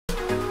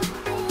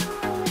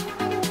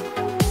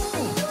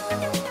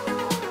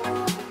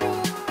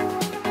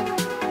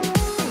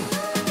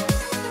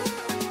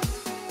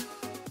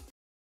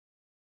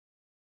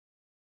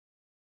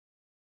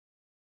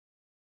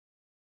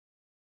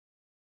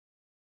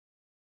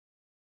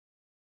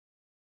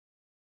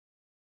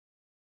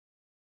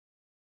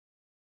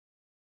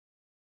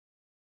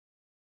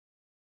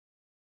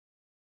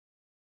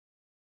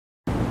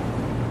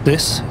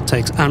This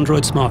takes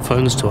Android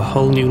smartphones to a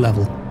whole new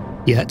level,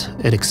 yet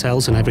it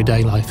excels in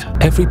everyday life.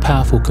 Every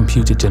powerful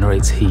computer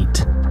generates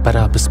heat, but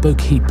our bespoke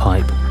heat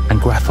pipe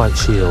and graphite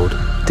shield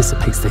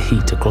dissipates the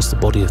heat across the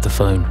body of the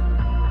phone.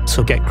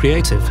 So get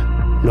creative.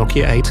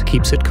 Nokia 8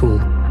 keeps it cool,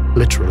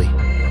 literally.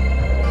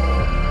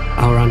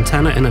 Our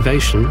antenna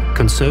innovation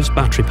conserves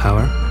battery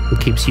power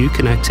and keeps you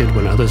connected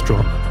when others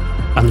drop.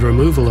 And the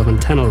removal of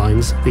antenna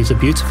lines leaves a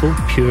beautiful,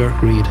 pure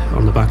read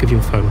on the back of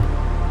your phone.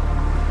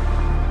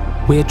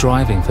 We're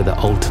driving for the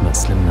ultimate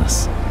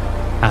slimness.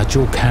 Our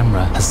dual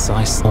camera has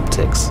Zeiss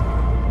optics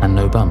and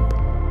no bump.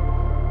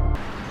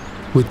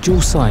 With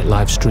dual site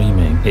live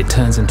streaming, it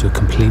turns into a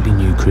completely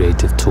new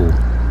creative tool.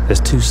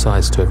 There's two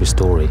sides to every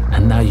story,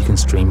 and now you can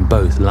stream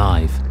both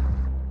live.